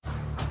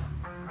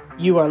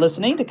You are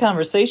listening to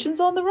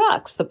Conversations on the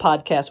Rocks, the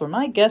podcast where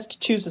my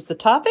guest chooses the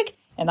topic,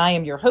 and I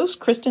am your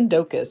host, Kristen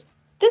Dokas.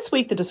 This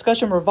week, the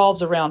discussion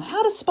revolves around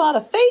how to spot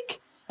a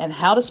fake and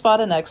how to spot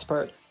an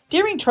expert.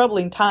 During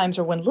troubling times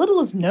or when little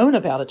is known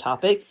about a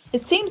topic,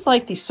 it seems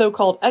like these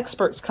so-called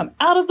experts come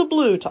out of the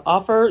blue to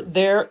offer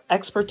their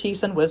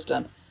expertise and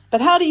wisdom.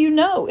 But how do you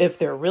know if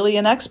they're really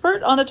an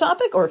expert on a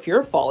topic or if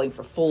you're falling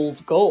for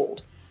fool's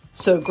gold?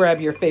 So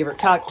grab your favorite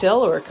cocktail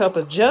or a cup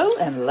of joe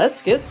and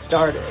let's get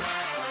started.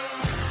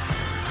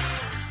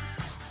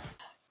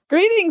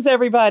 Greetings,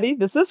 everybody.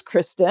 This is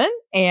Kristen,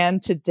 and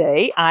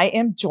today I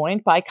am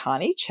joined by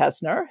Connie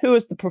Chesner, who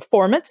is the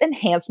Performance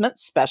Enhancement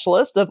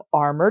Specialist of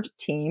Armored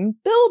Team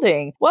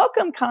Building.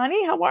 Welcome,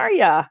 Connie. How are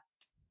you?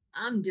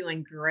 I'm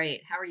doing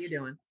great. How are you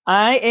doing?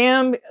 I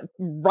am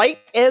right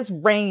as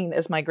rain,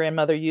 as my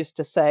grandmother used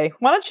to say.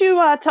 Why don't you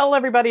tell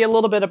everybody a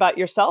little bit about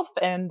yourself,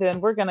 and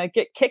then we're going to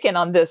get kicking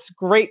on this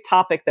great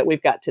topic that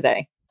we've got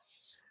today.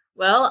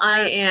 Well,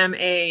 I am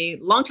a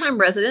longtime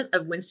resident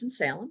of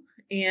Winston-Salem,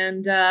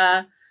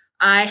 and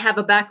I have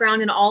a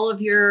background in all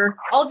of your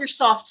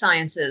soft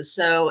sciences.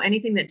 So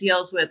anything that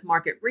deals with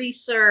market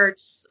research,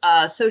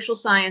 social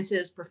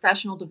sciences,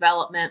 professional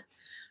development.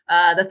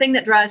 The thing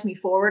that drives me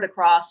forward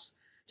across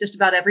just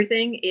about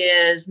everything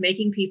is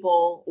making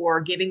people or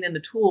giving them the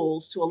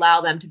tools to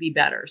allow them to be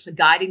better. So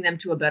guiding them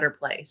to a better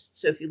place.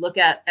 So if you look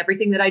at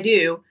everything that I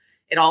do,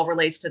 it all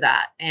relates to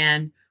that.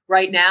 And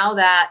right now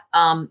that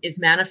is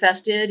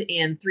manifested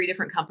in 3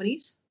 different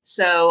companies.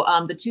 So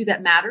the 2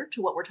 that matter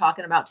to what we're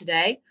talking about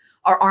today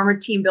are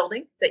Armored Team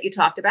Building that you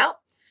talked about.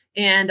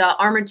 And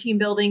Armored Team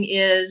Building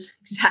is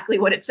exactly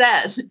what it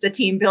says. It's a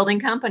team building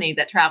company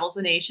that travels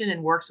the nation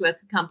and works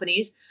with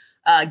companies,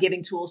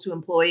 giving tools to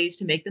employees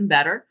to make them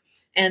better.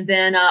 And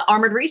then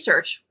Armored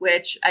Research,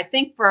 which I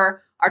think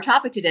for our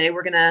topic today,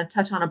 we're going to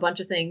touch on a bunch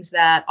of things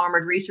that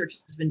Armored Research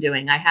has been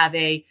doing. I have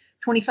a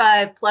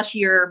 25 plus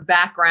year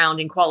background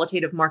in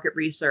qualitative market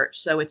research.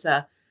 So it's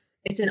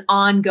an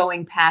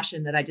ongoing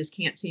passion that I just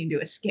can't seem to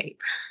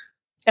escape.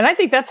 And I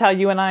think that's how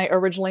you and I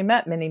originally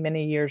met many,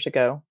 many years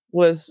ago,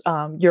 was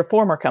your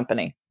former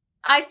company.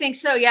 I think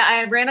so. Yeah.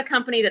 I ran a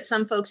company that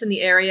some folks in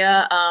the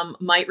area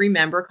might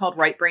remember called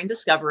Right Brain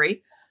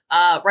Discovery.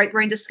 Right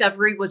Brain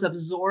Discovery was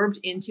absorbed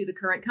into the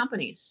current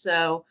company.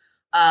 So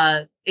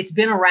it's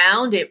been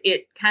around.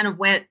 It kind of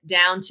went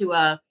down to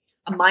a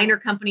minor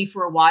company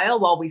for a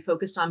while we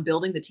focused on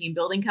building the team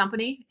building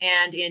company.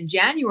 And in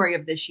January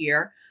of this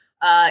year,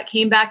 it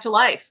came back to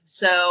life.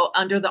 So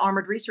under the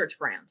Armored Research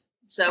brand.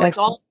 So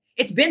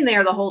it's been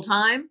there the whole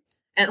time.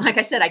 And like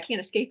I said, I can't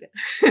escape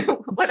it,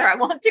 whether I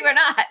want to or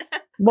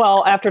not.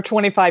 Well, after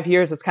 25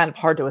 years, it's kind of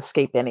hard to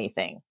escape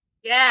anything.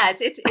 Yeah,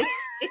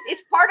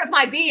 it's part of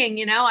my being.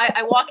 You know,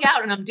 I walk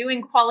out and I'm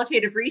doing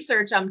qualitative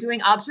research. I'm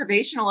doing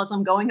observational as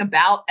I'm going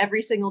about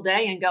every single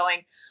day and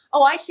going,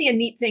 oh, I see a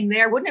neat thing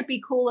there. Wouldn't it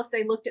be cool if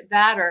they looked at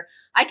that, or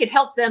I could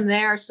help them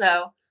there?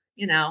 So,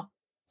 you know,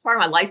 it's part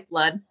of my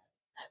lifeblood.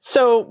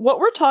 So what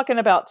we're talking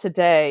about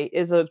today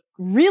is a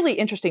really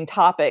interesting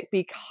topic,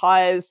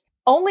 because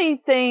only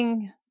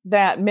thing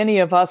that many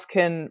of us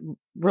can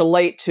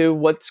relate to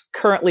what's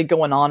currently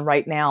going on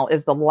right now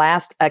is the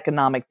last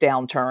economic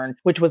downturn,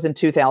 which was in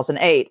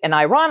 2008. And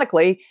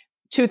ironically,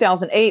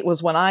 2008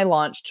 was when I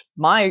launched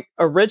my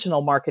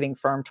original marketing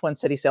firm, Twin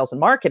City Sales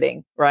and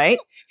Marketing, right?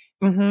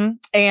 Mm-hmm.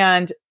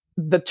 And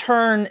the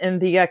turn in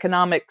the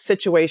economic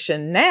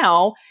situation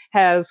now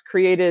has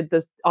created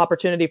this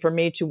opportunity for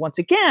me to once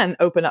again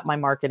open up my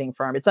marketing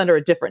firm. It's under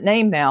a different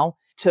name now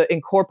to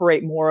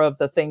incorporate more of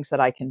the things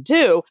that I can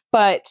do.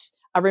 But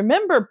I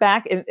remember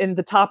back in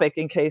the topic,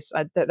 in case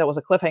that was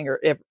a cliffhanger,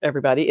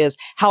 everybody, is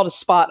how to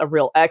spot a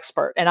real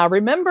expert. And I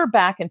remember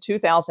back in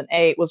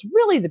 2008 was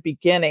really the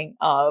beginning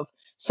of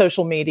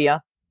social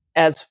media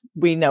as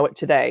we know it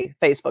today,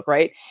 Facebook,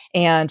 right?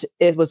 And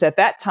it was at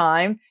that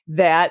time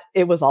that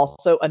it was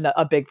also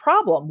a big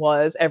problem,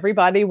 was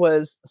everybody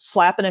was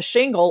slapping a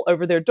shingle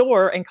over their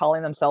door and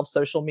calling themselves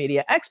social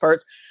media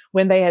experts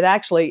when they had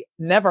actually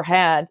never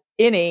had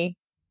any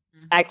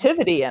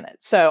activity in it.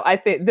 So I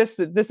think this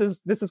is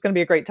going to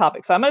be a great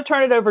topic. So I'm going to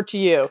turn it over to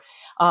you,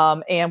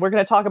 and we're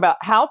going to talk about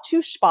how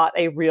to spot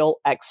a real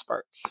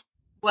expert.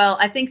 Well,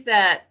 I think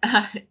that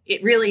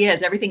it really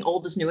is everything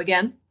old is new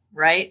again,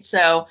 right?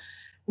 So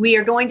we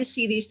are going to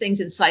see these things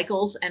in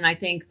cycles. And I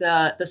think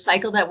the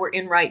cycle that we're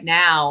in right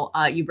now,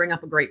 you bring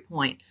up a great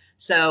point.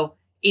 So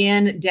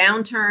in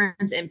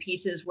downturns and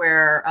pieces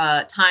where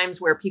times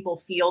where people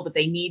feel that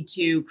they need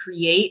to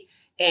create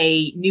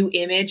a new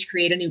image,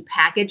 create a new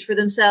package for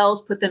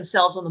themselves, put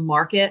themselves on the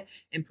market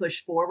and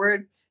push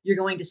forward, you're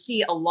going to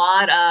see a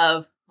lot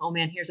of, oh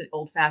man, here's an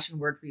old fashioned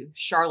word for you,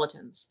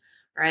 charlatans,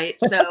 right?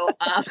 So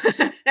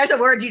there's a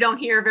word you don't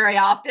hear very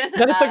often.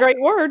 But it's a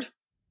great word.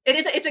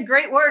 It's a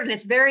great word, and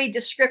it's very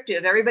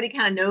descriptive. Everybody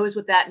kind of knows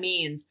what that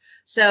means.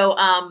 So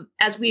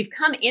as we've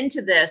come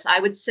into this, I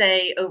would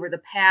say over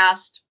the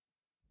past,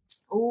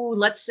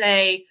 let's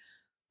say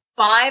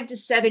 5 to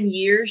 7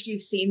 years,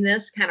 you've seen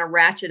this kind of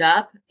ratchet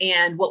up.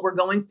 And what we're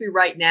going through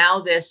right now,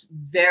 this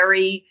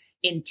very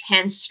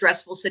intense,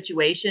 stressful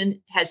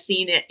situation has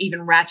seen it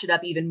even ratchet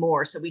up even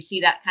more. So we see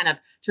that kind of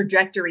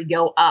trajectory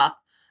go up.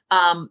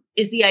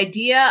 Is the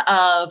idea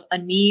of a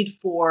need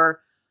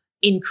for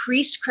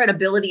increased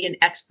credibility and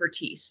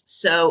expertise.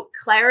 So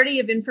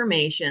clarity of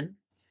information.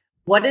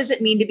 What does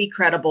it mean to be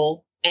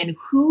credible? And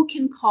who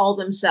can call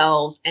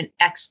themselves an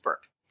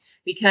expert?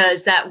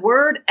 Because that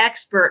word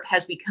expert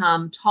has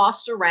become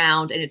tossed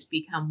around and it's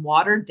become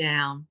watered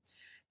down.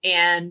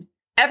 And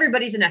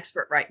everybody's an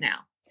expert right now.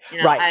 You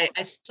know, Right.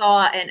 I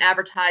saw an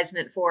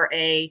advertisement for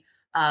a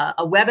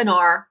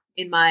webinar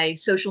in my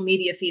social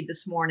media feed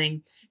this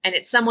morning, and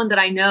it's someone that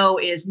I know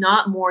is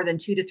not more than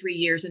 2 to 3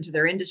 years into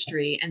their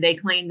industry, and they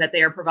claim that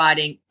they are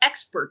providing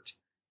expert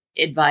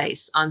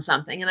advice on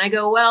something. And I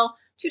go, well,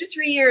 2 to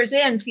 3 years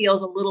in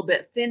feels a little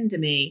bit thin to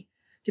me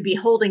to be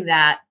holding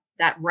that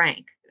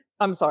rank.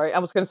 I'm sorry. I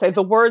was going to say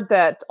the word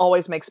that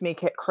always makes me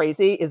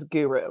crazy is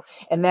guru.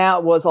 And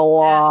that was a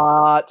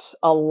lot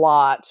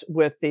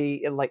with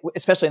the, like,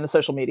 especially in the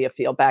social media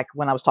field back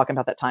when I was talking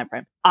about that time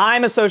frame.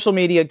 I'm a social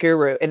media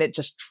guru and it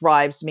just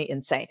drives me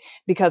insane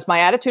because my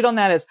attitude on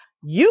that is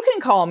you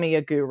can call me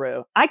a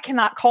guru. I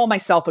cannot call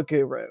myself a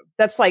guru.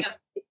 That's like,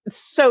 it's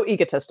so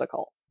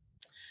egotistical.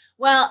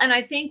 Well, and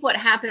I think what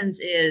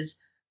happens is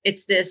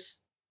it's this,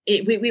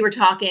 we were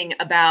talking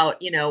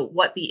about, you know,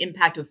 what the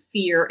impact of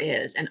fear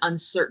is and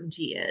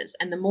uncertainty is.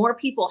 And the more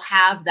people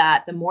have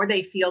that, the more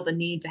they feel the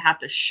need to have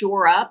to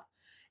shore up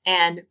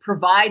and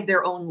provide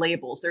their own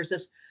labels.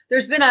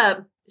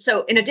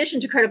 So in addition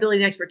to credibility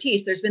and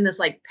expertise, there's been this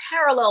like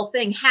parallel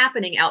thing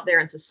happening out there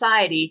in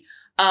society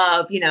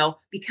of, you know,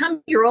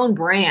 become your own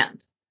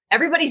brand.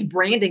 Everybody's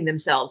branding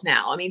themselves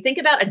now. I mean, think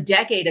about a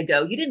decade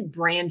ago, you didn't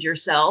brand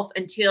yourself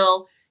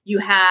until you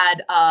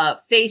had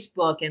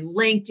Facebook and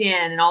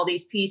LinkedIn and all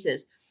these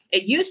pieces.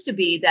 It used to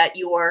be that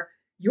your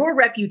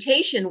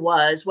reputation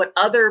was what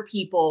other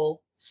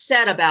people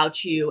said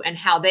about you and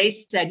how they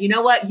said, you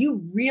know what,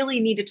 you really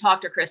need to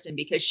talk to Kristen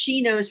because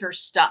she knows her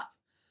stuff.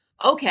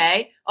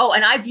 Okay. Oh,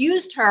 and I've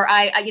used her.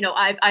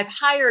 I've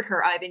hired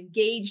her. I've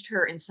engaged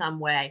her in some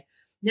way.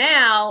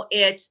 Now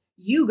it's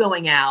you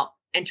going out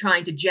and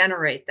trying to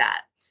generate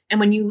that. And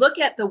when you look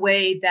at the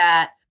way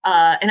that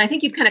and I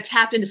think you've kind of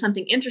tapped into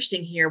something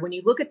interesting here. When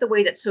you look at the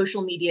way that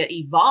social media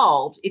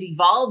evolved, it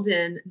evolved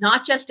in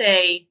not just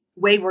a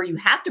way where you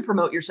have to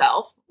promote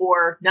yourself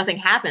or nothing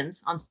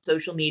happens on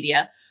social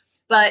media.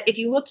 But if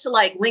you look to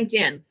like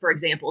LinkedIn, for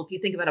example, if you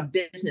think about a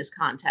business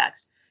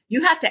context,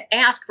 you have to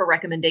ask for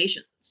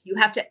recommendations. You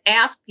have to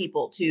ask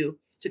people to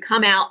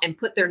come out and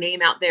put their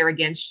name out there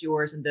against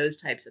yours and those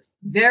types of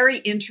very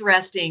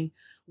interesting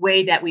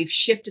way that we've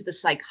shifted the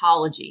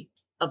psychology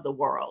of the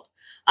world.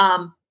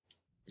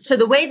 So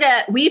the way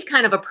that we've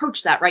kind of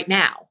approached that right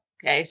now,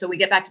 okay, so we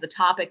get back to the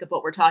topic of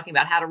what we're talking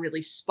about, how to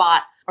really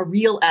spot a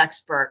real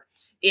expert,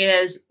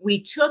 is we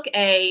took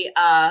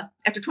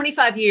after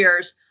 25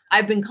 years,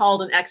 I've been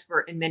called an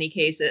expert in many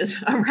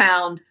cases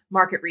around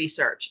market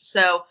research.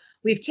 So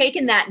we've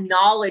taken that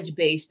knowledge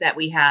base that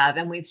we have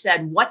and we've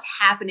said, what's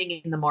happening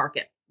in the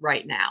market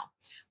right now?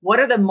 What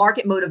are the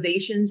market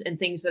motivations and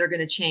things that are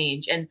going to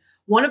change? And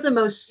one of the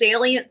most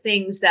salient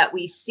things that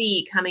we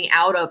see coming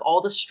out of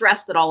all the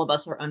stress that all of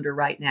us are under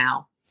right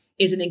now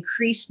is an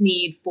increased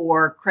need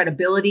for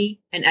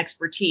credibility and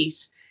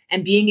expertise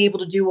and being able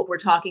to do what we're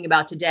talking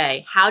about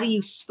today. How do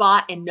you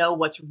spot and know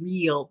what's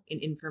real in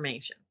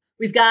information?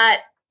 We've got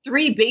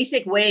 3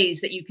 basic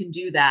ways that you can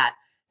do that.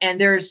 And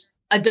there's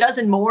a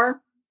dozen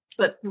more,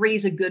 but 3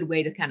 is a good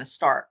way to kind of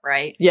start,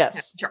 right? Yes. Kind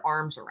of put your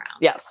arms around.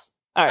 Yes.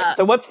 All right.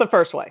 So what's the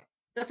first way?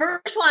 The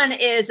first one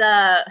is,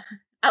 I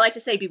like to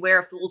say, beware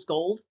of fool's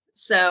gold.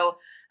 So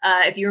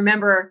if you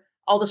remember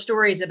all the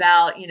stories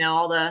about, you know,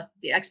 all the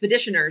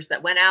expeditioners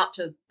that went out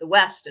to the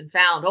West and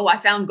found, I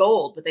found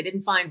gold, but they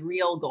didn't find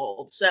real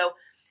gold. So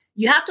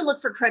you have to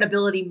look for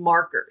credibility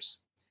markers.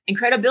 And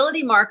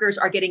credibility markers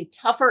are getting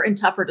tougher and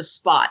tougher to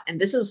spot. And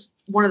this is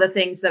one of the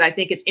things that I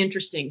think is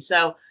interesting.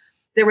 So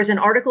there was an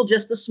article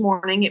just this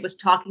morning. It was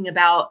talking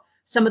about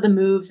some of the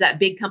moves that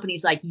big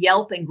companies like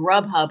Yelp and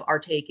Grubhub are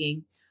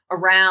taking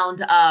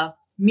around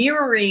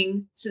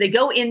mirroring. So they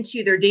go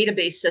into their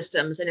database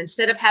systems and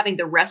instead of having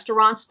the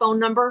restaurant's phone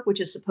number, which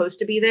is supposed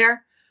to be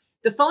there,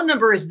 the phone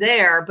number is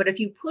there. But if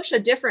you push a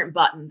different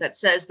button that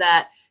says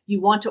that you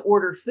want to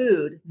order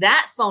food,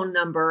 that phone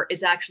number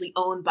is actually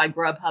owned by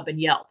Grubhub and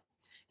Yelp.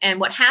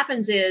 And what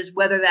happens is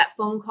whether that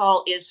phone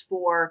call is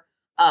for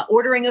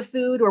ordering of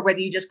food or whether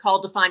you just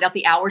called to find out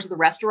the hours of the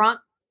restaurant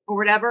or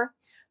whatever,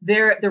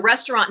 the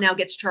restaurant now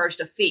gets charged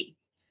a fee.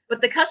 But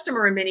the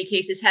customer in many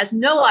cases has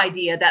no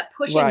idea that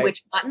pushing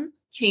which button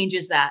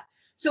changes that.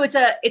 So it's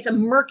a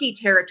murky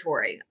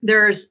territory.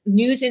 There's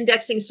news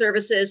indexing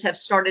services have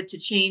started to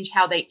change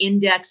how they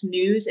index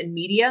news and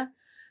media.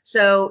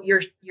 So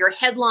your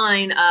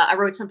headline, I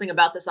wrote something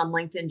about this on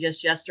LinkedIn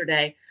just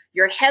yesterday.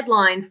 Your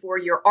headline for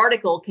your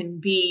article can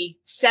be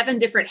 7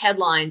 different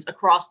headlines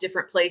across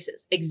different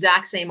places,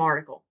 exact same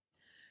article.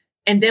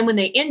 And then when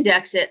they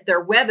index it,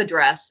 their web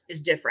address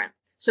is different.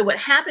 So what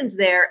happens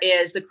there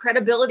is the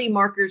credibility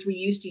markers we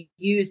used to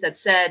use that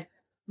said,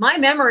 My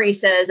memory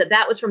says that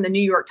that was from the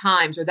New York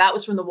Times, or that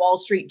was from the Wall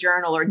Street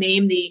Journal, or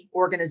name the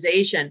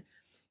organization.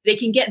 They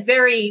can get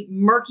very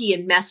murky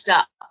and messed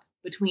up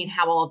between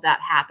how all of that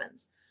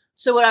happens.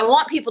 So what I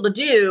want people to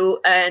do,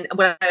 and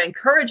what I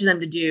encourage them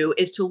to do,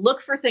 is to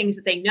look for things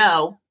that they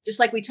know, just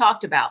like we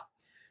talked about.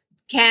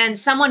 Can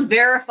someone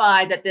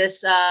verify that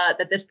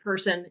this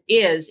person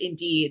is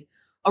indeed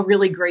a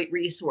really great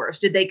resource?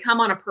 Did they come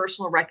on a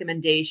personal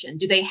recommendation?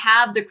 Do they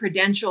have the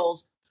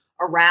credentials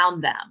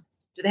around them?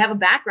 Do they have a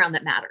background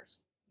that matters?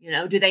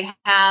 Do they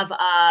have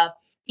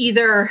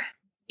either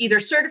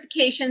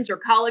certifications or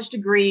college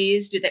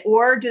degrees? Do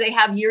they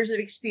have years of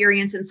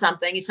experience in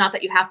something? It's not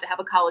that you have to have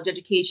a college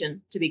education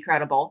to be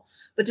credible,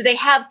 but do they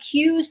have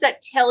cues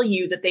that tell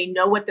you that they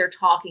know what they're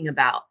talking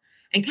about,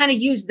 and kind of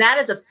use that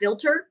as a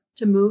filter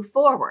to move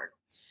forward?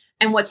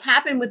 And what's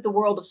happened with the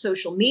world of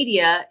social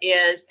media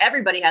is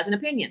everybody has an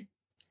opinion.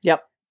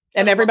 Yep.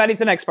 And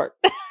everybody's an expert.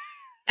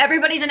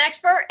 Everybody's an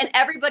expert, and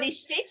everybody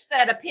states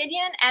that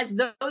opinion as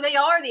though they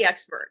are the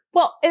expert.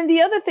 Well, and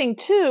the other thing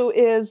too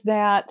is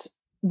that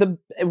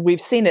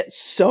we've seen it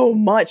so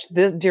much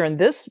during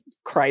this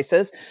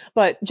crisis,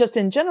 but just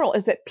in general,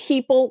 is that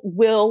people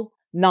will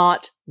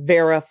not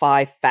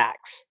verify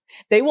facts.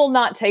 They will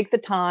not take the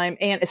time,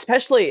 and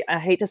especially, I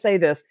hate to say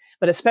this,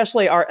 but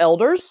especially our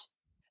elders,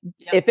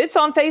 yep. If it's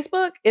on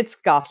Facebook, it's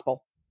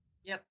gospel.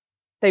 Yep.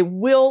 They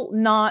will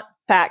not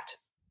fact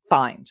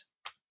find.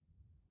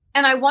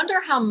 And I wonder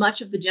how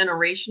much of the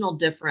generational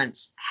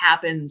difference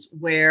happens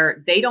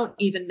where they don't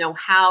even know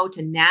how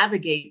to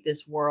navigate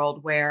this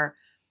world, where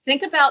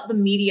think about the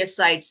media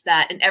sites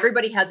and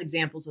everybody has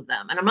examples of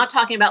them. And I'm not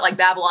talking about like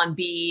Babylon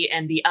Bee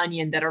and The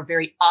Onion that are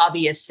very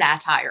obvious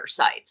satire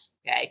sites,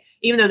 okay?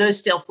 Even though those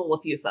still fool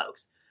a few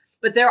folks.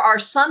 But there are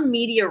some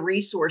media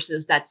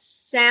resources that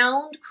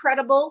sound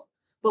credible,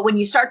 but when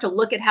you start to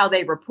look at how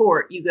they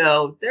report, you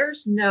go,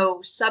 there's no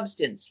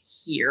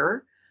substance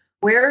here.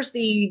 Where's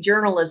the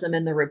journalism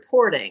and the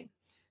reporting?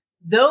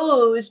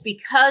 Those,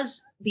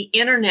 because the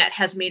internet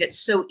has made it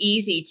so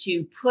easy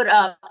to put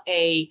up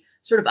a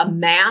sort of a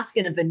mask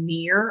and a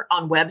veneer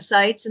on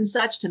websites and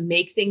such to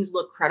make things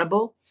look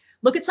credible.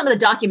 Look at some of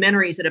the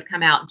documentaries that have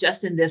come out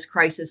just in this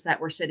crisis that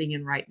we're sitting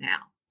in right now.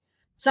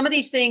 Some of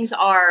these things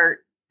are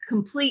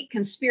complete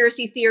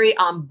conspiracy theory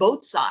on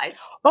both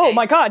sides. Oh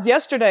my God,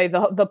 yesterday,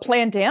 the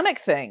Plandemic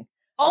thing.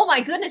 Oh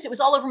my goodness, it was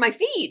all over my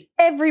feed.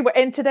 Everywhere,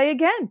 and today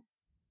again.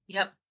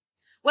 Yep.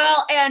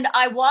 Well, and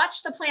I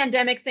watched the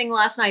Plandemic thing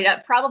last night. I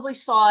probably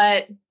saw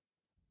it,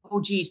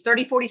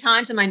 30, 40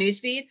 times in my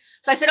newsfeed.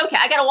 So I said, okay,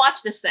 I got to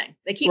watch this thing.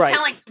 They keep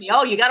telling me,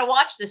 oh, you got to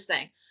watch this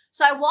thing.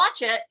 So I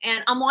watch it,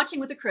 and I'm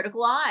watching with a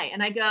critical eye.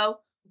 And I go,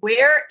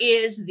 where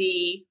is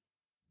the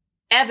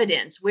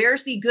evidence?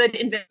 Where's the good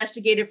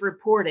investigative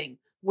reporting?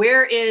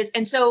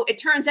 And so it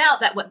turns out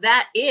that what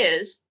that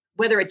is,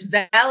 whether it's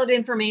valid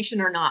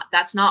information or not,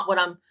 that's not what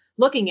I'm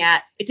looking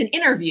at. It's an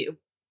interview.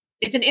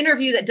 It's an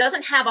interview that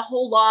doesn't have a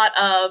whole lot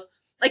of,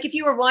 like if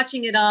you were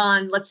watching it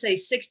on, let's say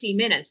 60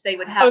 Minutes, they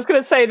would have. I was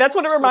going to say, that's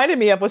what it reminded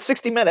me of, was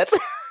 60 Minutes.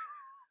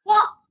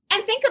 Well,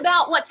 and think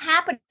about what's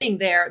happening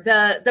there.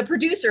 The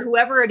producer,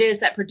 whoever it is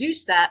that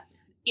produced that,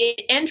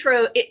 it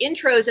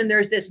intros, and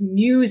there's this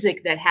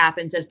music that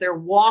happens as they're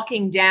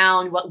walking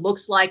down what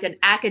looks like an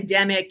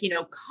academic,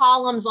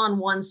 columns on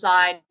one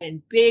side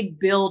and big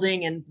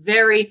building and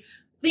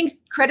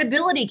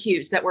credibility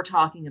cues that we're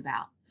talking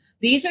about.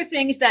 These are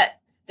things that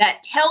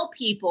tell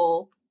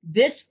people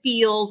this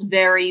feels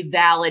very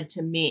valid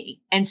to me.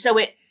 And so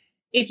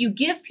if you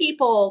give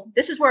people,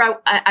 this is where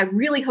I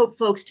really hope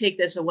folks take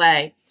this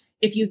away.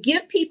 If you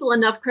give people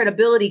enough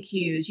credibility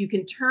cues, you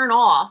can turn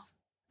off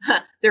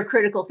their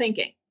critical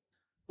thinking.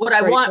 What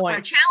I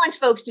want to challenge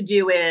folks to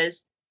do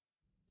is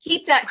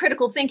keep that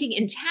critical thinking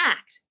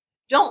intact.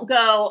 Don't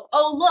go,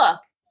 oh,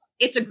 look,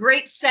 it's a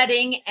great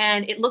setting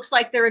and it looks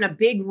like they're in a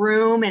big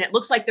room and it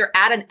looks like they're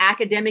at an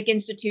academic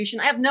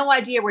institution. I have no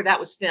idea where that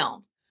was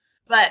filmed.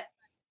 But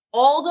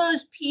all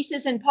those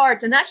pieces and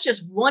parts, and that's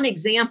just one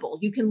example.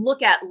 You can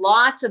look at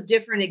lots of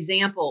different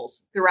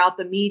examples throughout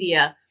the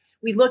media.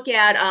 We look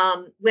at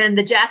when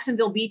the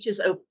Jacksonville beaches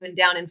opened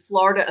down in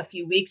Florida a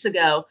few weeks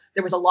ago,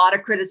 there was a lot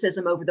of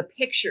criticism over the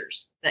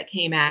pictures that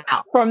came out.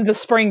 From the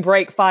spring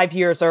break 5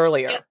 years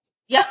earlier.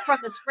 Yep, from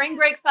the spring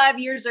break 5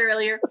 years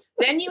earlier.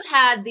 Then you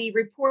had the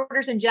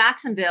reporters in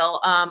Jacksonville.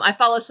 I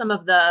follow some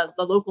of the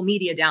local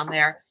media down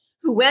there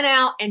who went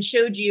out and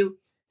showed you.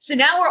 So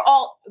now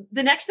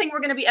the next thing we're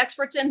going to be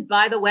experts in,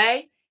 by the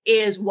way,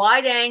 is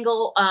wide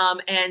angle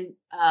and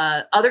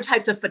other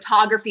types of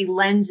photography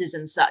lenses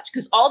and such.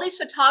 Because all these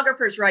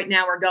photographers right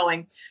now are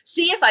going,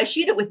 see, if I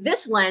shoot it with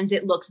this lens,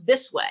 it looks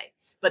this way.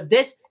 But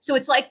so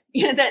it's like,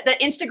 the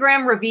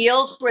Instagram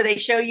reveals where they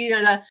show you,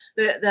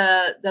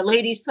 the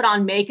ladies put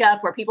on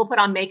makeup, where people put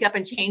on makeup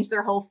and change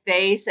their whole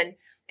face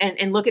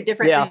and look at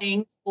different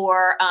things,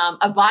 or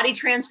a body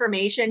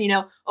transformation,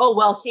 oh,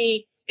 well,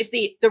 see, it's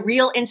the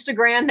real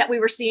Instagram that we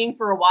were seeing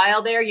for a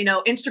while there.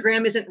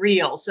 Instagram isn't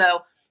real.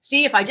 So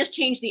see, if I just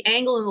change the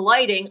angle and the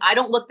lighting, I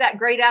don't look that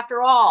great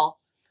after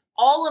all.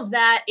 All of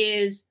that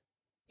is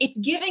it's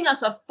giving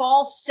us a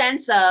false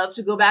sense of,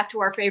 to go back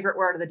to our favorite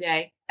word of the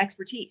day,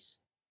 expertise,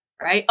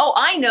 right? Oh,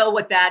 I know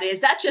what that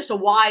is. That's just a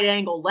wide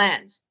angle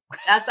lens.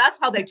 That's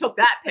how they took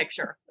that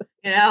picture.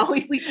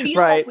 We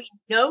feel like we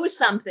know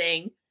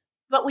something,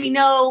 but we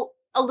know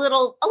a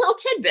little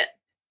tidbit,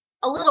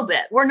 a little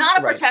bit. We're not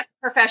a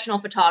professional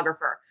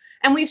photographer.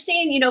 And we've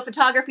seen,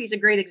 photography is a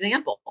great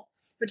example.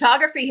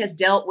 Photography has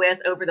dealt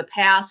with, over the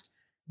past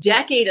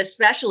decade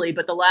especially,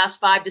 but the last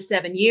 5 to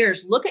 7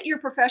 years, look at your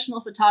professional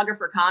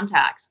photographer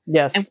contacts.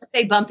 Yes. And what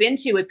they bump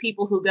into with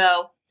people who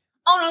go,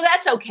 oh, no,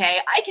 that's okay.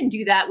 I can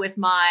do that with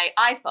my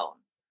iPhone,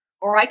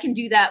 or I can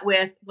do that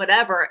with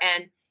whatever.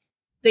 And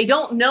they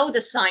don't know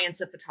the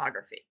science of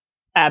photography.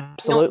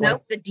 Absolutely. They don't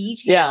know the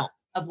detail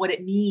of what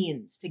it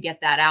means to get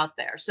that out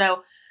there.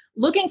 So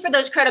looking for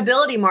those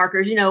credibility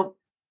markers,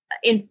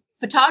 in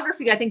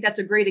photography, I think that's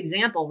a great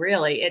example,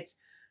 really. It's,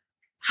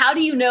 how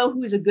do you know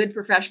who's a good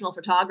professional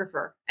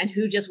photographer and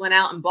who just went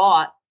out and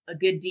bought a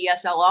good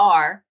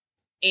DSLR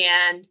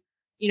and,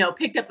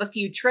 picked up a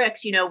few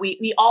tricks?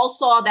 We all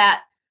saw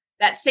that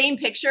same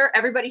picture.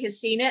 Everybody has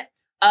seen it,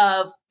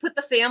 of put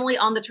the family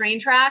on the train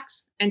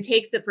tracks and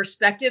take the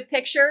perspective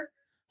picture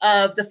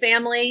of the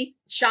family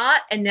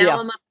shot. And now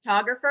I'm a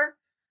photographer.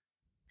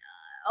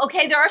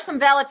 Okay, there are some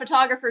valid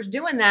photographers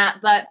doing that,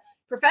 but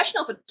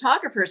professional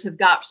photographers have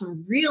got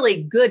some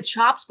really good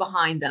chops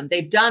behind them.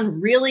 They've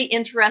done really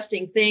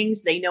interesting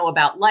things. They know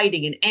about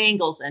lighting and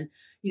angles and,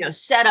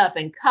 setup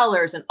and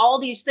colors and all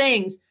these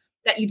things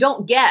that you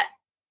don't get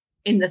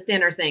in the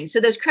thinner things. So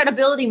those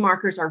credibility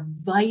markers are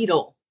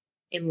vital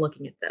in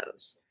looking at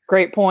those.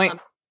 Great point.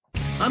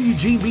 I'm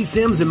Eugene B.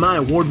 Sims, and my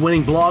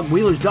award-winning blog,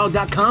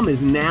 WheelersDog.com,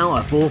 is now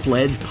a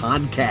full-fledged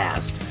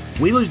podcast.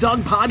 Wheeler's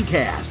Dog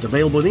Podcast,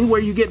 available anywhere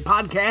you get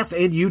podcasts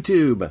and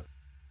YouTube.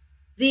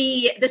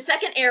 The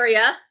second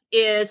area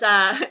is,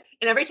 and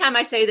every time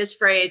I say this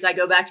phrase, I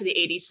go back to the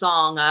 80s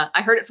song.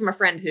 I heard it from a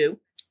friend who,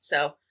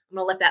 so I'm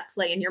going to let that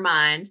play in your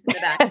mind. In the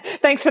back.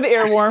 Thanks for the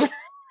earworm.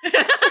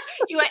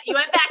 You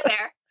went back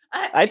there.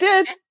 I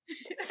did.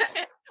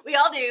 We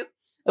all do.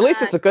 At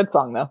least it's a good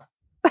song, though.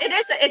 It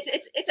is.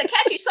 It's a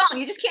catchy song.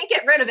 You just can't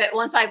get rid of it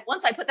once I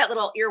put that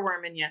little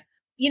earworm in you.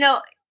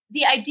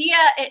 The idea,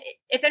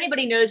 if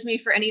anybody knows me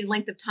for any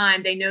length of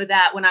time, they know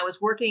that when I was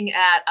working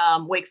at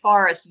Wake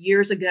Forest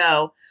years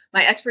ago,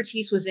 my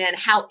expertise was in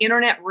how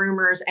internet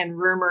rumors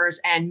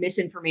and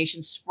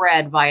misinformation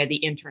spread via the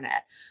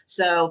internet.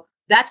 So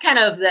that's kind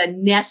of the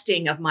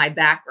nesting of my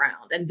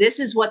background. And this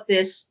is what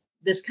this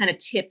kind of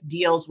tip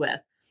deals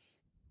with.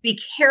 Be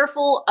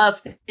careful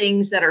of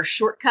things that are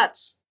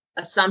shortcuts,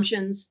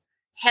 assumptions,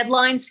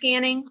 headline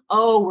scanning.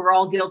 Oh, we're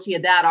all guilty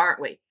of that,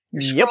 aren't we?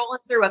 You're scrolling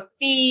through a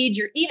feed.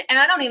 And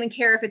I don't even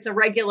care if it's a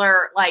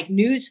regular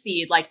news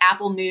feed, like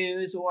Apple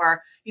News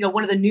or,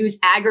 one of the news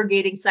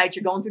aggregating sites.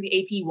 You're going through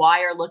the AP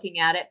Wire, looking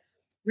at it,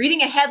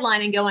 reading a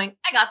headline and going,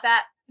 I got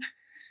that.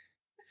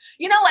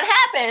 What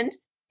happened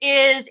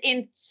is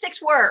in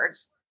 6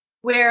 words,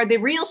 where the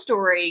real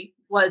story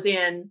was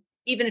in,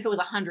 even if it was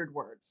 100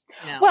 words.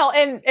 Well,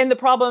 and the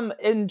problem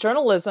in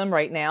journalism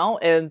right now,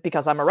 and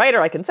because I'm a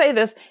writer, I can say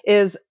this,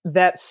 is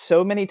that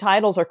so many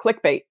titles are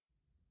clickbait.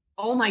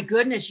 Oh my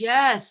goodness,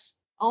 yes.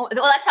 Oh,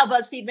 well, that's how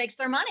BuzzFeed makes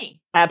their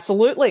money.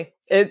 Absolutely.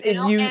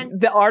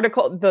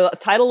 The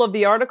title of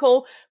the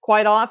article,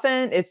 quite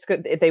often, it's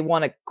good. They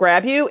want to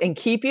grab you and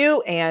keep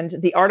you, and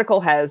the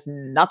article has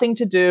nothing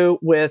to do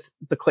with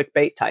the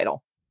clickbait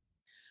title.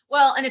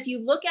 Well, and if you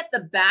look at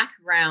the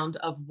background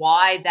of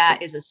why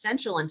that is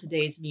essential in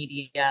today's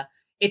media,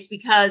 it's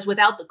because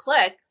without the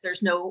click,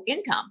 there's no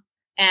income.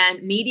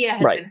 And media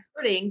has been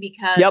hurting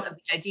because of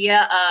the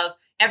idea of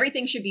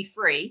everything should be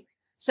free.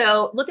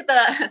 So look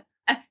at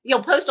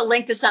you'll post a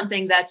link to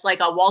something that's like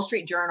a Wall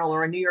Street Journal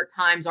or a New York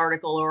Times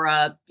article or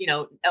a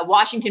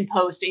Washington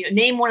Post,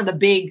 name one of the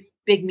big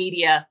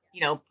media,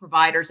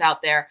 providers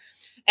out there.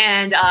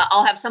 And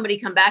I'll have somebody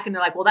come back and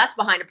they're like, well, that's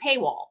behind a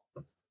paywall.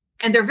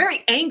 And they're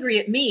very angry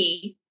at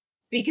me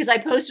because I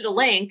posted a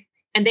link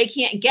and they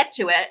can't get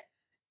to it.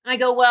 And I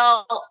go,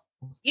 well,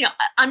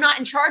 I'm not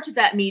in charge of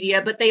that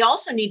media, but they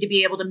also need to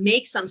be able to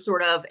make some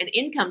sort of an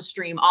income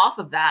stream off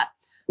of that.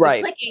 Right.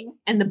 The clicking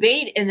and the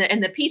bait and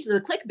the piece of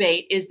the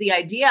clickbait is the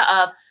idea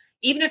of,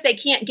 even if they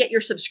can't get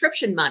your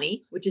subscription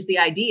money, which is the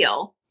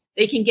ideal,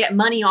 they can get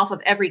money off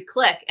of every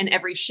click and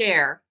every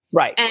share.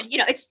 Right. And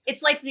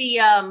it's like the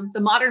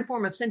modern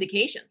form of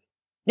syndication.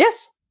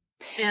 Yes.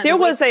 And there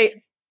was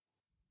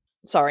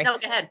sorry. No,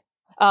 go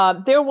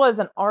ahead. There was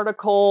an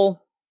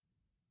article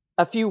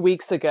a few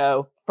weeks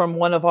ago from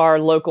one of our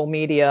local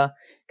media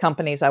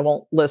companies. I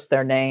won't list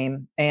their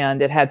name,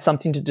 and it had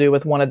something to do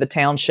with one of the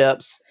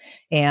townships.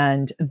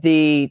 And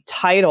the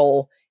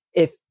title,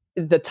 if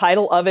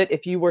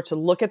you were to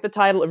look at the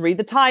title and read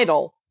the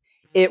title,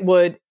 it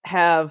would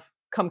have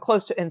come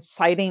close to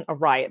inciting a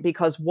riot,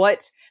 because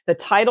what the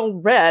title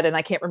read, and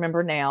I can't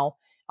remember now,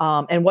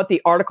 and what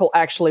the article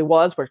actually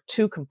was, were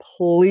two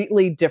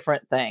completely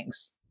different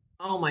things.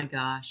 Oh my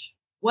gosh.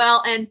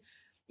 Well, and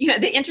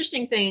the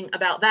interesting thing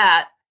about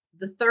that,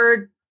 the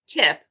third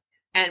tip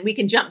And we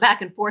can jump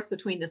back and forth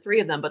between the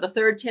three of them. But the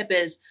third tip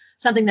is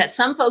something that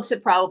some folks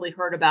have probably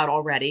heard about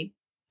already.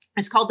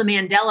 It's called the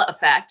Mandela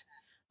effect.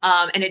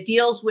 And it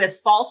deals with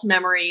false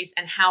memories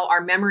and how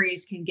our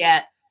memories can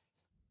get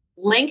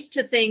linked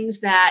to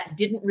things that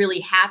didn't really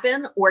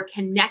happen or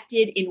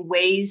connected in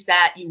ways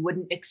that you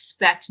wouldn't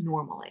expect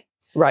normally.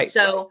 Right.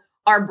 So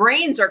our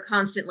brains are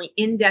constantly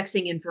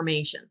indexing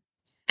information.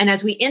 And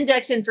as we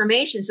index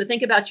information, so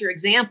think about your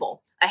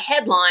example, a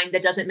headline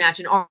that doesn't match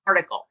an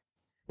article.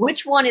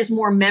 Which one is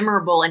more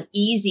memorable and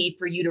easy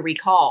for you to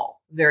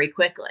recall very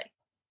quickly?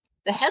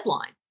 The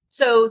headline.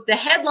 So the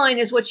headline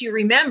is what you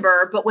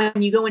remember, but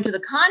when you go into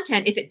the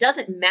content, if it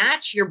doesn't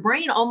match, your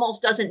brain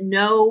almost doesn't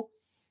know,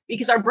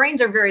 because our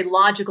brains are very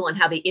logical in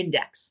how they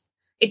index.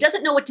 It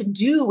doesn't know what to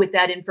do with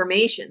that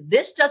information.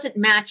 This doesn't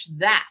match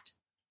that.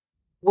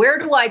 Where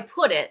do I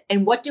put it?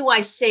 And what do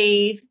I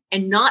save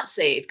and not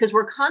save? Because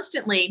we're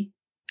constantly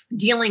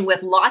dealing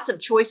with lots of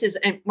choices,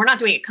 and we're not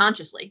doing it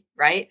consciously,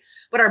 right?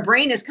 But our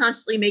brain is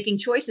constantly making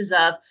choices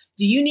of,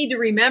 do you need to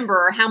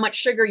remember how much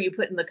sugar you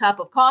put in the cup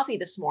of coffee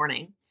this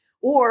morning?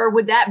 Or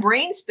would that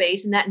brain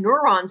space and that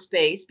neuron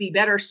space be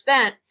better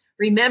spent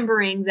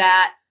remembering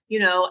that,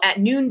 at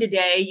noon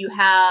today, you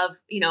have,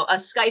 a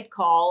Skype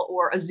call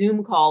or a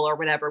Zoom call or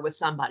whatever with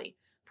somebody?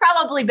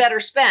 Probably better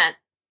spent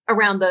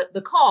around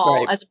the call,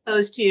 right, as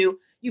opposed to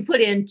you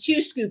put in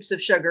 2 scoops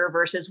of sugar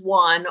versus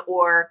 1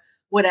 or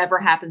whatever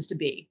happens to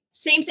be.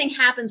 Same thing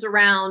happens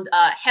around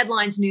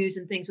headlines, news,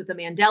 and things with the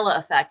Mandela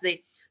effect. The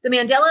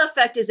Mandela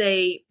effect is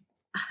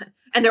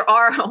and there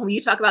are, when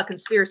you talk about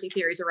conspiracy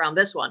theories around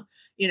this one,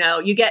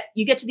 you get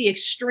to the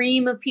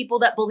extreme of people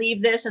that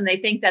believe this, and they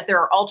think that there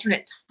are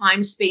alternate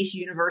time space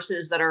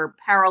universes that are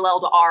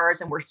parallel to ours,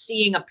 and we're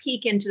seeing a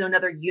peek into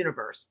another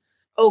universe.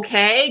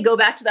 Okay, go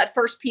back to that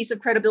first piece of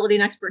credibility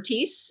and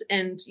expertise,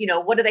 and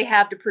what do they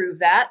have to prove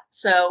that?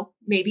 So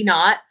maybe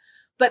not.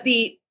 But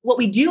what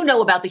we do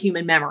know about the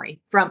human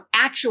memory from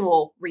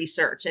actual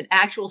research and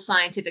actual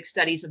scientific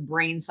studies of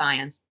brain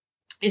science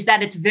is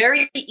that it's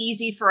very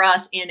easy for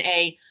us in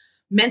a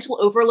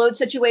mental overload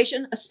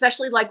situation,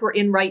 especially like we're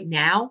in right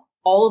now.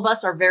 All of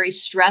us are very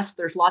stressed.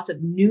 There's lots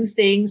of new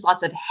things,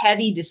 lots of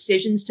heavy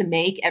decisions to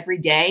make every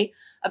day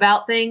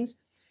about things.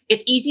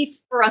 It's easy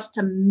for us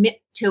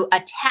to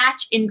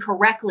attach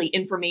incorrectly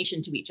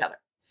information to each other.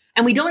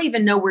 And we don't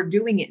even know we're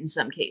doing it in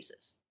some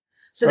cases.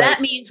 So right.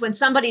 That means when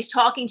somebody's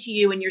talking to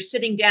you and you're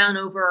sitting down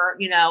over,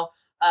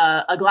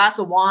 a glass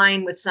of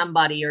wine with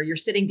somebody, or you're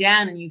sitting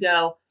down and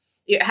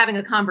you're having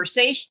a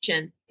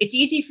conversation, it's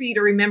easy for you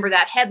to remember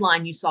that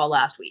headline you saw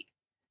last week.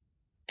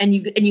 And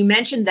you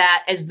mentioned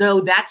that as though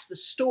that's the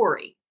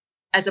story,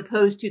 as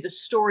opposed to the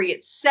story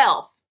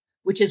itself,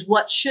 which is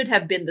what should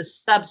have been the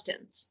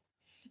substance.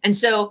 And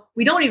so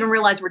we don't even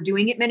realize we're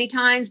doing it many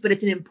times, but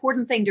it's an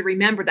important thing to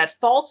remember that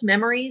false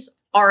memories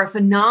are a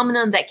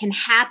phenomenon that can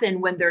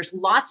happen when there's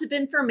lots of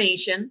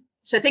information.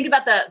 So think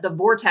about the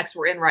vortex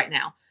we're in right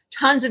now.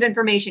 Tons of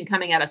information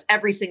coming at us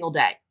every single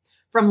day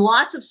from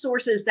lots of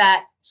sources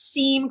that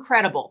seem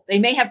credible. They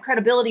may have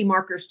credibility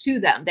markers to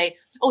them.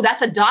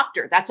 That's a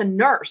doctor, that's a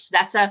nurse,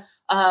 that's a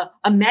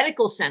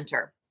medical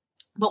center.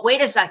 But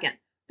wait a second,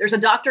 there's a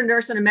doctor,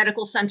 nurse, and a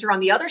medical center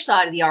on the other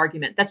side of the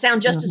argument that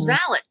sound just as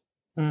valid.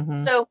 Mm-hmm.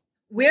 So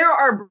where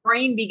our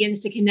brain begins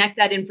to connect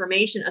that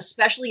information,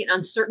 especially in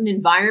uncertain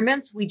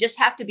environments, we just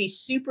have to be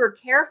super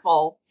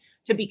careful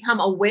to become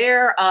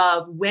aware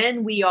of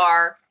when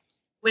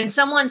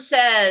someone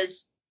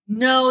says,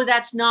 no,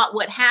 that's not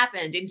what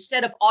happened,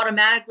 instead of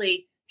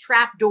automatically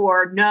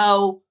trapdoor,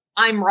 no,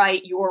 I'm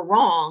right, you're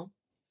wrong.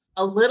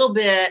 A little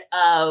bit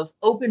of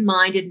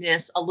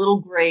open-mindedness, a little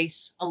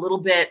grace, a little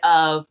bit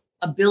of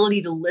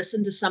ability to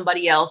listen to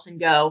somebody else and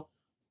go,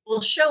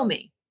 well, show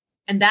me.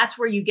 And that's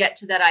where you get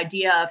to that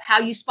idea of how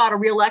you spot a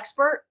real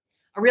expert.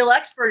 A real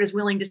expert is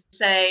willing to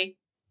say,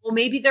 well,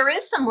 maybe there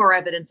is some more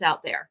evidence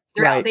out there.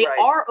 They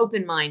are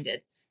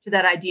open-minded to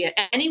that idea.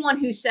 Anyone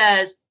who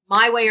says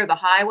my way or the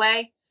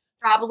highway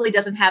probably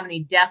doesn't have any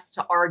depth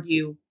to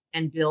argue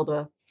and build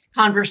a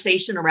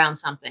conversation around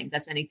something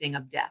that's anything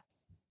of depth.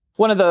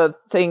 One of the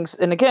things,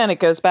 and again, it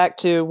goes back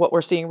to what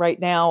we're seeing right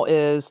now,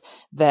 is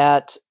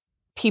that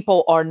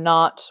people are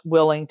not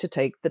willing to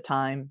take the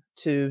time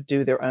to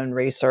do their own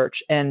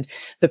research. And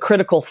the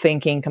critical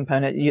thinking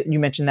component, you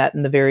mentioned that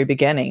in the very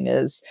beginning,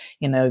 is,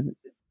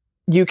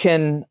 you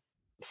can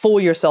fool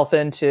yourself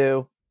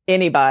into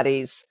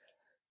anybody's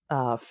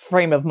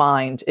frame of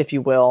mind, if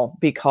you will,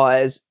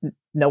 because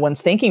no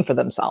one's thinking for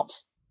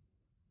themselves.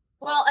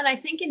 Well, and I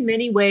think in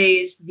many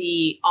ways,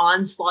 the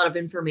onslaught of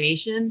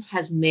information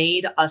has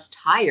made us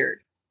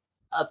tired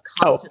of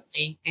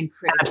constantly and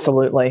critically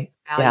absolutely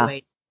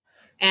evaluating.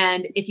 Yeah.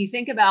 And if you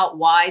think about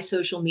why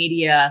social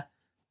media,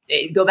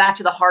 go back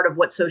to the heart of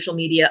what social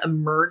media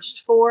emerged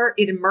for,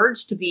 it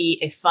emerged to be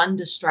a fun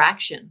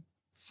distraction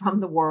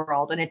from the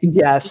world. And it's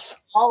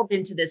evolved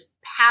into this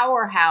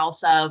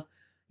powerhouse of,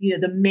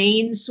 the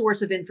main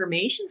source of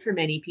information for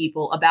many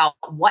people about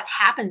what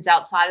happens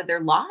outside of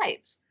their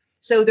lives.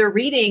 So they're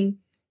reading,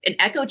 an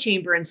echo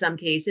chamber in some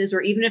cases,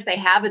 or even if they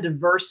have a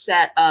diverse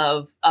set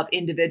of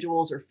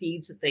individuals or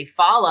feeds that they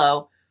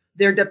follow,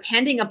 they're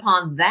depending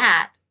upon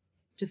that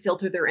to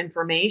filter their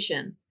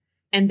information.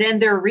 And then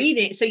they're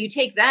reading. So you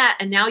take that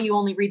and now you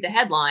only read the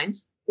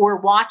headlines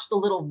or watch the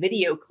little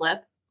video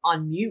clip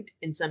on mute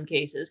in some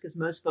cases, because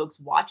most folks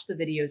watch the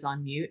videos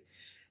on mute.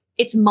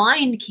 It's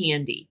mind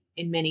candy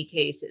in many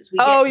cases.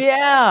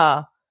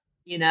 Yeah.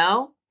 You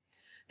know,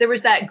 there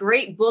was that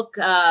great book,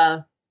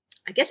 I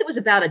guess it was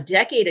about a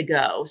decade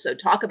ago. So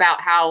talk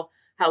about how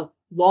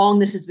long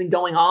this has been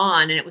going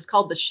on. And it was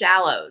called The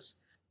Shallows.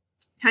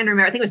 I'm trying to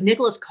remember, I think it was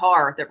Nicholas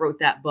Carr that wrote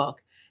that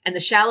book. And The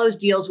Shallows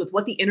deals with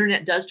what the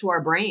internet does to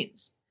our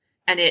brains.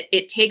 And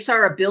it takes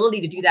our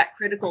ability to do that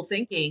critical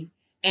thinking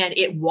and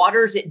it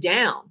waters it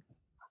down.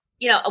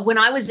 You know, when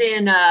I was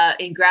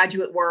in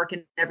graduate work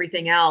and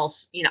everything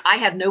else, you know, I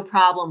had no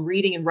problem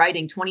reading and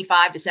writing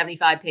 25 to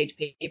 75 page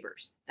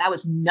papers. That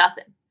was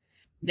nothing.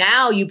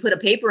 Now you put a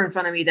paper in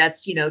front of me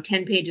that's, you know,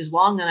 10 pages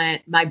long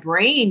and my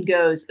brain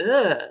goes,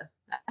 ugh,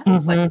 that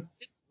looks like it's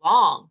too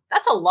long.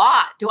 That's a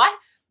lot. Do I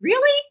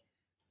really?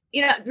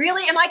 You know,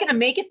 really, am I going to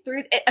make it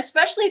through?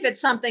 Especially if it's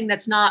something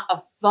that's not a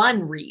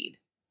fun read.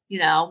 You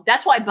know,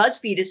 that's why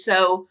BuzzFeed is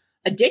so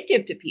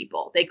addictive to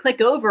people. They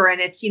click over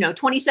and it's, you know,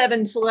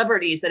 27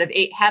 celebrities that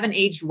haven't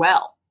aged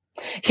well.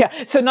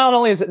 Yeah. So not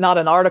only is it not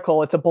an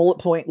article, it's a bullet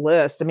point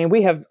list. I mean,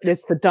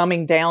 it's the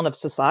dumbing down of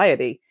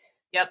society.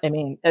 Yep. I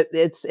mean,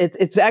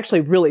 it's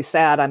actually really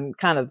sad. I'm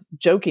kind of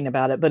joking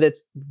about it, but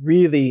it's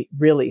really,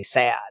 really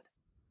sad.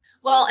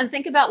 Well, and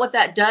think about what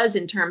that does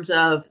in terms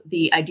of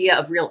the idea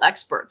of real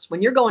experts.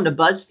 When you're going to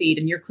BuzzFeed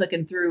and you're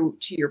clicking through,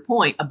 to your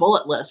point, a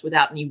bullet list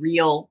without any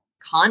real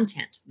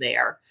content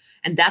there,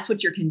 and that's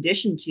what you're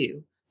conditioned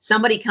to.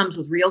 Somebody comes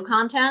with real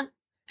content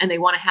and they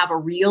want to have a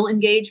real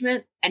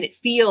engagement, and it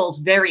feels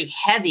very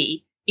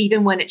heavy,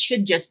 even when it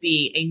should just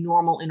be a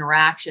normal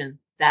interaction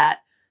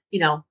that, you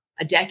know,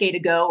 a decade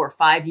ago or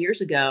 5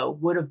 years ago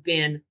would have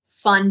been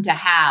fun to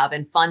have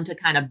and fun to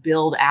kind of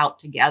build out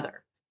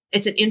together.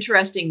 It's an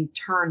interesting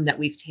turn that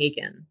we've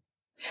taken.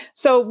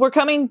 So we're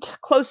coming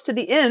close to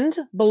the end,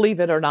 believe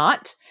it or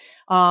not.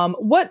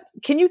 What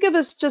can you give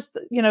us, just,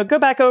 you know, go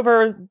back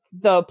over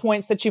the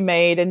points that you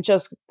made and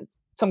just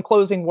some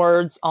closing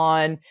words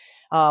on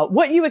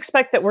what you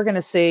expect that we're going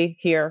to see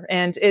here.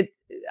 And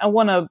I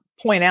want to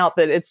point out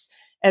that it's,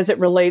 as it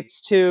relates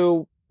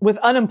to with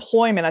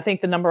unemployment, I think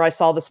the number I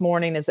saw this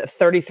morning is at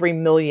 33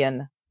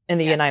 million in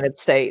the United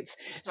States.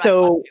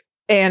 So,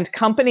 and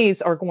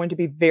companies are going to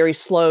be very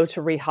slow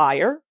to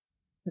rehire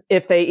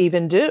if they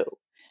even do.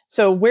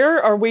 So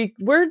where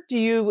do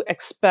you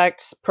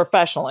expect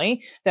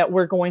professionally that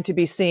we're going to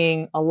be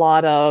seeing a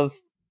lot of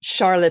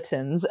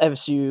charlatans,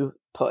 as you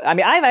put? I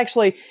mean, I've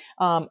actually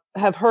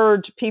have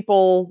heard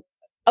people,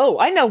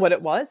 I know what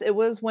it was. It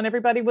was when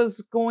everybody was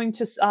going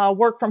to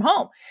work from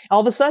home.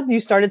 All of a sudden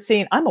you started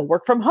seeing, I'm a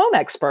work from home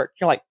expert.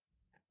 You're like,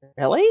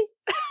 really?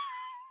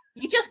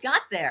 You just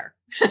got there.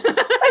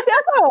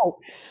 I know.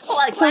 Well,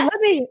 like so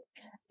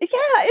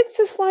it's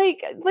just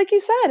like you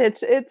said,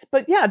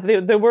 but yeah,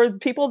 there were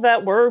people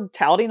that were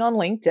touting on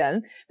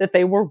LinkedIn that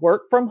they were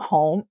work from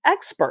home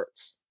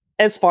experts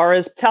as far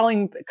as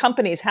telling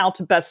companies how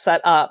to best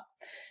set up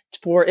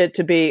for it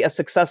to be a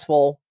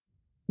successful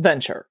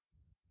venture.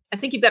 I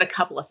think you've got a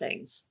couple of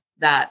things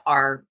that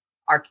are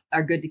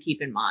good to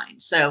keep in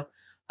mind. So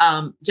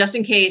just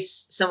in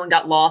case someone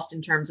got lost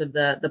in terms of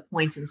the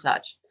points and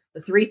such,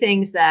 the three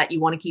things that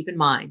you want to keep in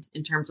mind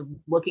in terms of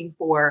looking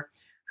for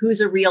who's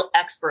a real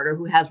expert or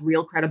who has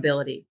real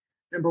credibility.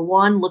 Number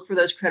one, look for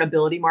those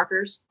credibility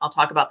markers. I'll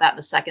talk about that in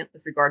a second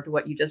with regard to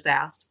what you just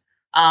asked.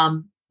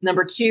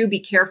 Number two,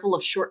 be careful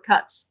of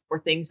shortcuts or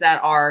things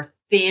that are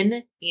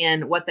thin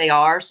in what they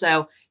are.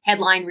 So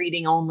headline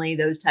reading only,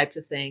 those types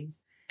of things.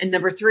 And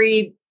number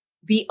three,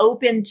 be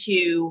open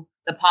to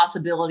the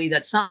possibility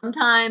that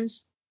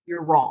sometimes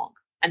you're wrong.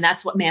 And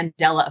that's what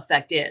Mandela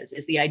effect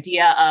is the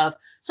idea of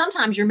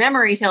sometimes your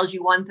memory tells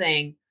you one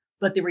thing,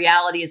 but the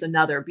reality is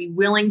another. Be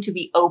willing to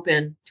be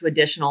open to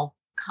additional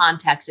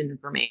context and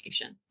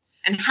information.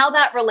 And how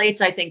that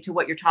relates, I think, to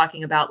what you're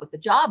talking about with the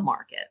job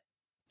market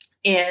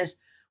is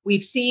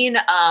we've seen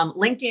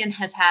LinkedIn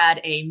has had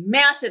a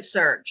massive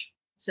surge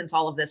since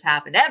all of this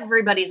happened.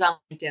 Everybody's on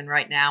LinkedIn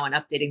right now and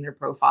updating their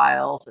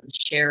profiles and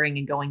sharing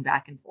and going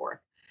back and forth.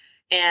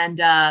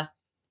 And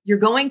you're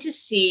going to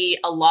see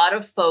a lot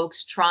of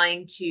folks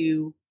trying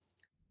to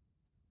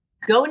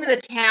go into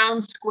the town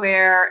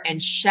square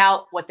and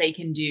shout what they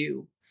can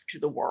do to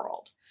the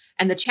world.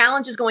 And the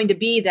challenge is going to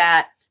be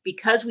that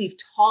because we've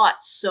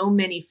taught so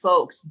many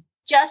folks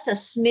just a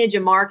smidge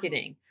of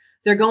marketing,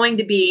 they're going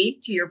to be,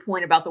 to your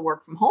point about the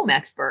work from home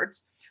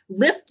experts,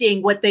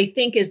 lifting what they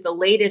think is the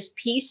latest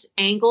piece,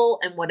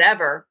 angle, and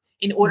whatever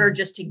in order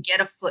just to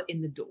get a foot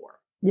in the door.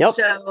 Yep.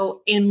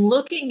 So in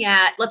looking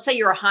at, let's say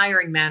you're a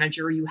hiring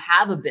manager, you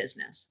have a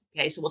business.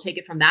 Okay, so we'll take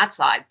it from that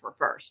side for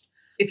first.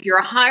 If you're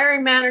a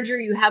hiring manager,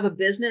 you have a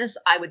business,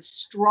 I would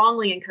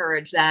strongly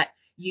encourage that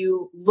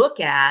you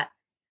look at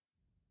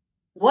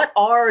what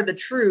are the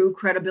true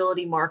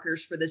credibility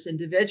markers for this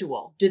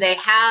individual? Do they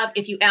have,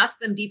 if you ask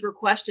them deeper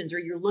questions or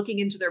you're looking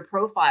into their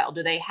profile,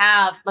 do they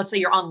have, let's say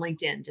you're on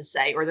LinkedIn to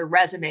say, or the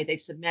resume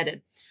they've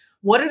submitted,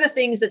 what are the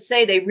things that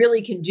say they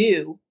really can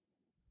do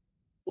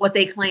what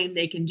they claim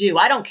they can do?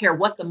 I don't care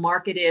what the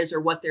market is or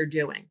what they're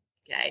doing.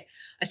 Okay.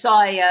 I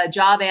saw a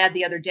job ad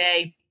the other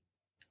day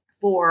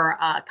for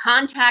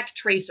contact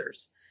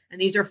tracers. And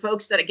these are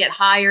folks that get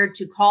hired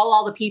to call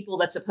all the people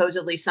that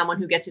supposedly someone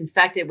who gets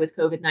infected with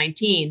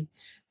COVID-19,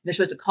 they're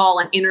supposed to call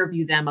and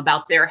interview them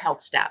about their health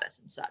status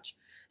and such.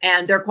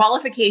 And their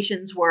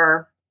qualifications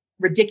were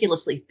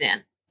ridiculously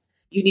thin.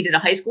 You needed a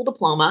high school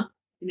diploma,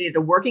 you needed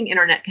a working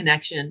internet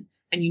connection,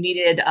 and you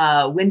needed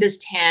Windows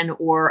 10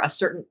 or a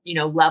certain,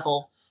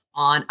 level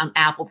on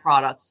Apple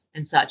products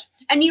and such.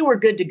 And you were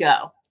good to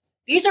go.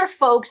 These are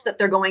folks that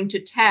they're going to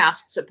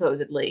task,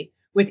 supposedly,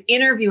 with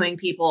interviewing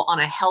people on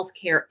a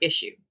healthcare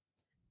issue.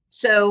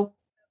 So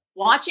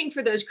watching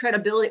for those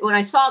credibility, when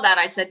I saw that,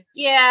 I said,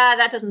 yeah,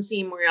 that doesn't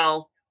seem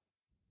real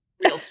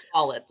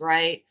solid,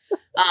 right?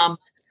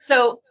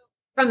 So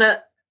from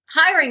the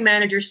hiring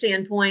manager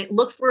standpoint,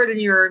 look for it in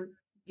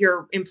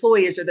your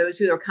employees or those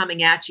who are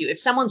coming at you. If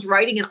someone's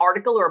writing an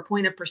article or a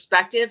point of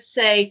perspective,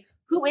 say,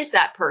 who is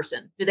that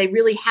person? Do they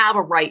really have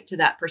a right to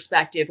that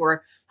perspective?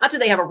 Or not do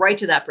they have a right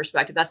to that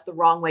perspective? That's the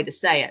wrong way to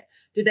say it.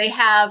 Do they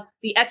have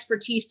the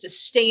expertise to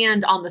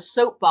stand on the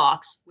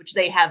soapbox, which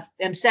they have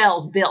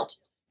themselves built?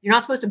 You're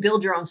not supposed to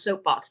build your own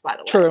soapbox, by the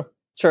way.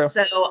 True.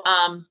 So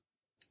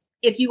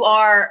if you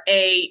are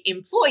a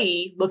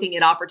employee looking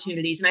at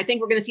opportunities, and I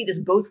think we're going to see this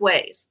both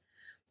ways,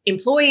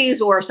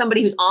 employees or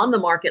somebody who's on the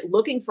market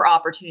looking for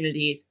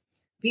opportunities,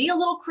 be a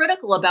little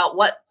critical about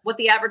what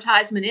the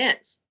advertisement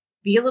is.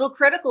 Be a little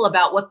critical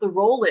about what the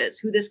role is,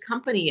 who this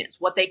company is,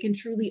 what they can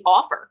truly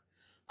offer.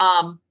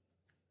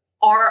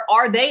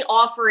 Are they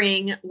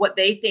offering what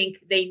they think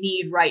they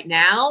need right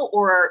now?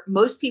 Or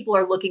most people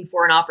are looking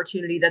for an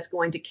opportunity that's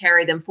going to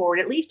carry them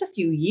forward at least a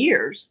few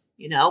years.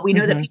 We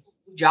know that people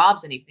don't do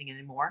jobs anything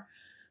anymore.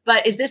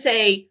 But is this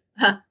a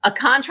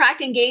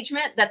contract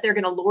engagement that they're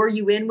going to lure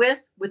you in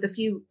with a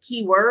few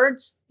key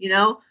words?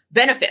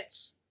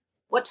 Benefits.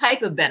 What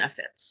type of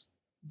benefits?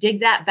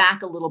 Dig that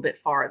back a little bit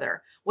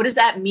farther. What does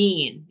that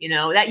mean?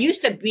 That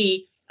used to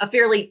be a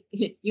fairly,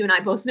 you and I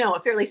both know,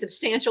 a fairly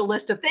substantial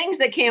list of things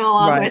that came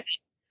along with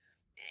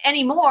it.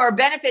 Anymore,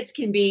 benefits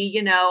can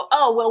be,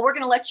 oh, well, we're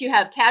going to let you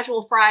have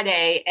casual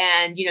Friday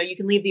and, you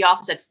can leave the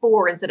office at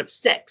 4 instead of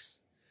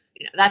 6.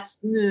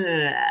 That's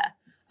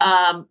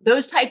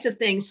those types of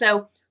things.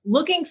 So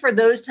looking for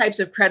those types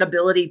of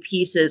credibility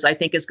pieces, I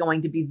think, is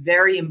going to be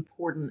very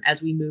important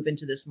as we move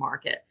into this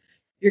market.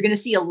 You're going to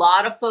see a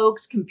lot of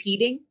folks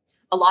competing,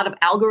 a lot of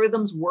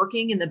algorithms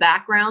working in the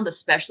background,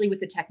 especially with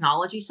the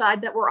technology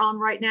side that we're on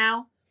right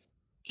now.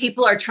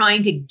 People are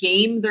trying to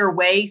game their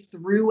way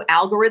through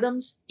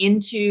algorithms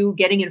into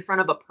getting in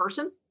front of a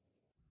person.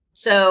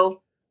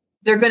 So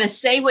they're going to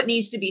say what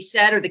needs to be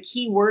said or the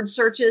keyword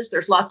searches.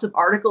 There's lots of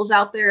articles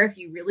out there, if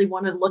you really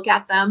want to look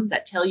at them,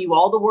 that tell you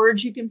all the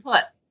words you can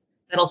put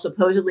that'll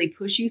supposedly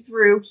push you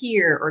through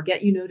here or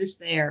get you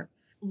noticed there.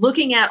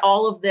 Looking at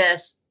all of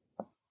this,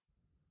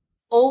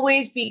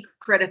 always be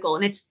critical.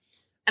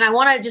 And I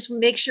want to just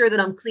make sure that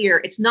I'm clear.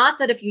 It's not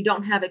that if you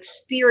don't have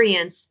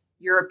experience,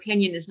 your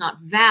opinion is not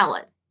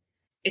valid.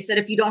 It's that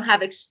if you don't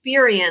have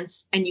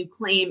experience and you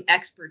claim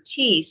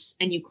expertise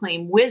and you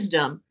claim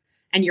wisdom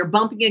and you're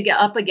bumping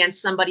up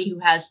against somebody who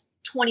has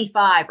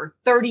 25 or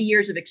 30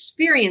 years of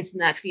experience in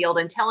that field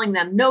and telling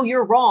them, no,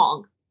 you're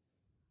wrong,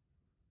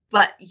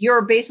 but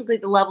you're basically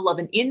the level of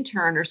an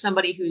intern or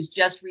somebody who's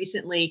just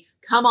recently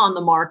come on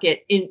the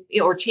market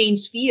or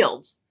changed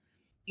fields,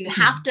 you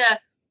have to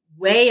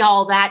weigh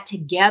all that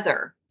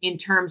together in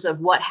terms of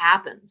what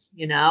happens,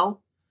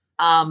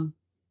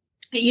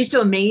 It used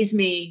to amaze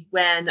me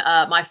when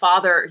my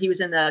father, he was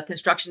in the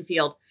construction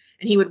field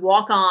and he would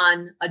walk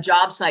on a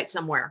job site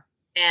somewhere.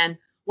 And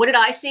what did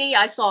I see?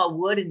 I saw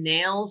wood and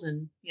nails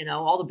and,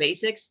 all the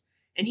basics.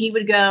 And he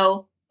would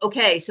go,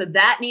 okay, so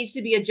that needs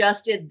to be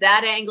adjusted.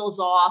 That angle's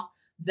off.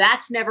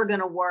 That's never going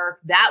to work.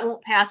 That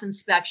won't pass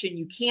inspection.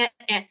 You can't,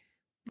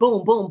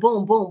 boom, boom,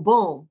 boom, boom,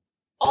 boom.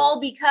 All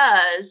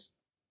because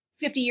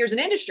 50 years in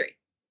industry.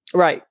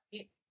 Right.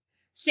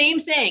 Same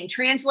thing.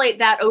 Translate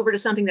that over to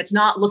something that's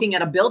not looking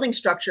at a building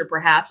structure,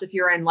 perhaps, if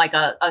you're in like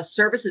a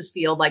services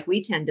field like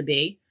we tend to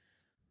be.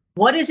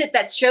 What is it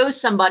that shows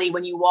somebody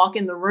when you walk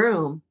in the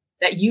room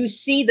that you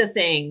see the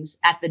things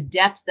at the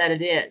depth that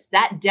it is?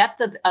 That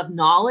depth of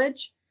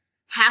knowledge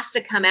has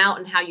to come out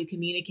in how you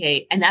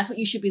communicate. And that's what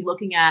you should be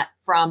looking at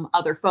from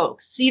other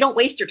folks. So you don't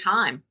waste your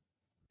time.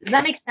 Does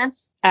that make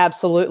sense?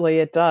 Absolutely.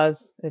 It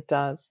does. It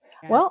does.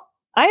 Yeah. Well,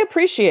 I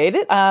appreciate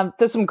it.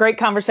 There's some great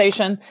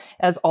conversation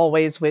as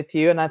always with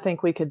you. And I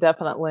think we could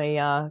definitely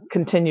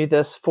continue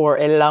this for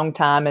a long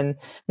time, and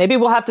maybe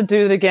we'll have to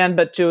do it again,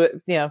 but do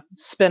it,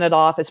 spin it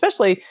off,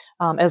 especially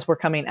as we're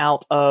coming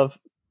out of,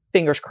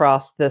 fingers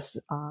crossed, this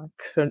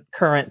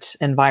current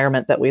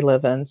environment that we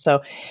live in.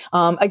 So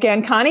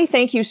again, Connie,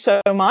 thank you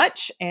so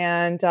much,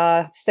 and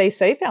stay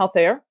safe out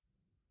there.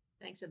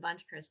 Thanks a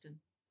bunch, Kristen.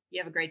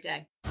 You have a great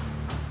day.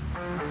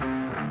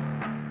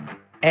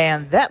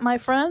 And that, my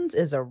friends,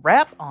 is a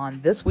wrap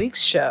on this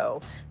week's show.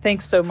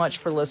 Thanks so much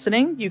for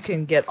listening. You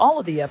can get all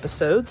of the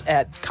episodes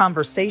at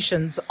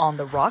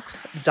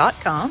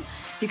conversationsontheRocks.com.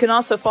 You can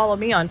also follow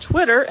me on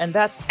Twitter, and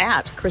that's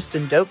at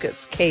Kristen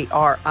Daukas,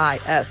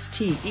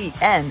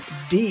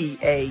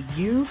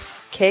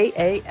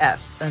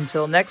 KristenDaukas.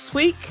 Until next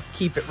week,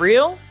 keep it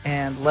real,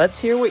 and let's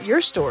hear what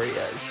your story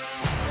is.